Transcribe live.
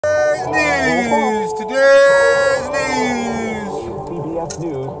today's news. CBS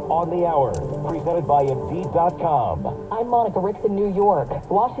News on the Hour, presented by Indeed.com. I'm Monica Ricks in New York.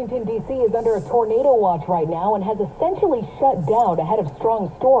 Washington, D.C. is under a tornado watch right now and has essentially shut down ahead of strong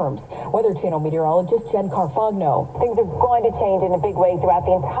storms. Weather Channel meteorologist Jen Carfagno. Things are going to change in a big way throughout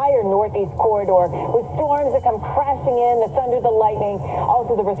the entire northeast corridor with storms that come crashing in, the thunder, the lightning,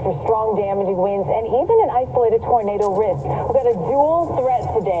 also the risk for strong damaging winds and even an isolated tornado risk. We've got a dual threat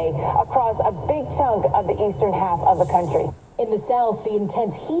today across a big chunk of the eastern half of the country. In the south, the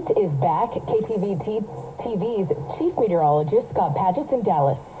intense heat is back. KTV's chief meteorologist Scott Padgett's in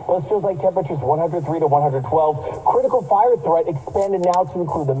Dallas. Well, it feels like temperatures 103 to 112. Critical fire threat expanded now to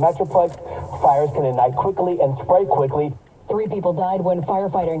include the Metroplex. Fires can ignite quickly and spread quickly. 3 people died when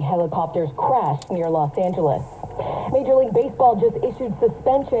firefighting helicopters crashed near Los Angeles. Major League Baseball just issued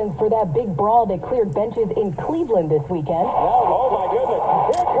suspensions for that big brawl that cleared benches in Cleveland this weekend. Oh my goodness.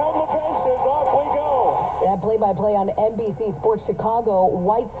 Here come the benches. Off we go. That play-by-play on NBC Sports Chicago.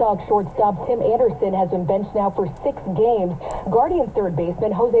 White Sox shortstop Tim Anderson has been benched now for 6 games. Guardians third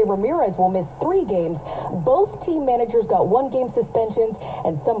baseman Jose Ramirez will miss 3 games. Both team managers got 1-game suspensions,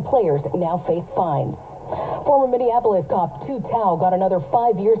 and some players now face fines. Former Minneapolis cop Tu Tao got another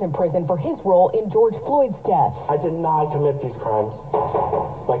 5 years in prison for his role in George Floyd's death. I did not commit these crimes.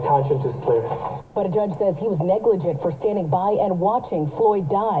 My conscience is clear. But a judge says he was negligent for standing by and watching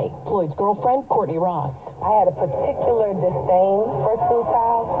Floyd die. Floyd's girlfriend, Courtney Ross. I had a particular disdain for Tu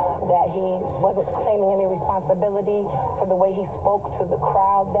Tao, that he wasn't claiming any responsibility for the way he spoke to the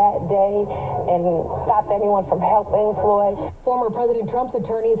crowd that day and stopped anyone from helping Floyd. Former President Trump's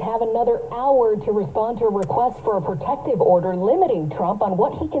attorneys have another hour to respond to a request for a protective order limiting Trump on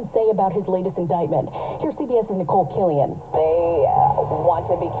what he can say about his latest indictment. Here's CBS's Nicole Killian. They want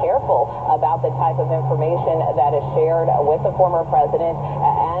to be careful about the type of information that is shared with the former president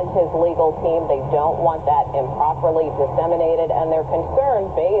and his legal team. They don't want that improperly disseminated, and they're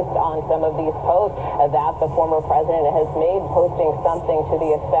concerned based on some of these posts that the former president has made, posting something to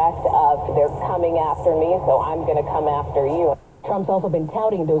the effect of, "They're coming after me, so I'm going to come after you." Trump's also been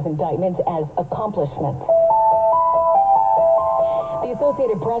touting those indictments as accomplishments. The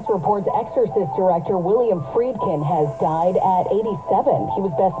Associated Press reports Exorcist director William Friedkin has died at 87. He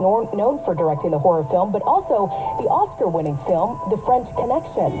was best known for directing the horror film, but also the Oscar-winning film, The French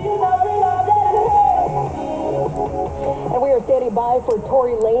Connection. And we are standing by for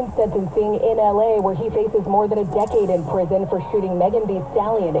Tory Lane's sentencing in L.A., where he faces more than a decade in prison for shooting Megan Thee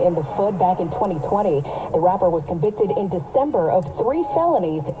Stallion in the foot back in 2020. The rapper was convicted in December of 3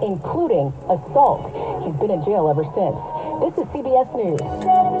 felonies, including assault. He's been in jail ever since. This is CBS News.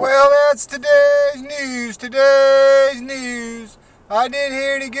 Well, that's today's news. Today's news. I didn't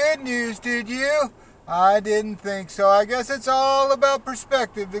hear any good news, did you? I didn't think so. I guess it's all about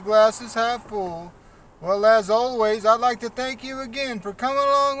perspective. The glass is half full. Well, as always, I'd like to thank you again for coming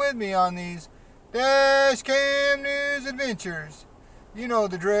along with me on these Dash Cam News adventures. You know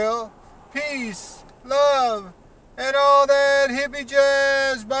the drill. Peace, love, and all that hippie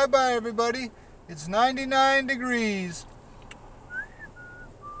jazz. Bye-bye, everybody. It's 99 degrees.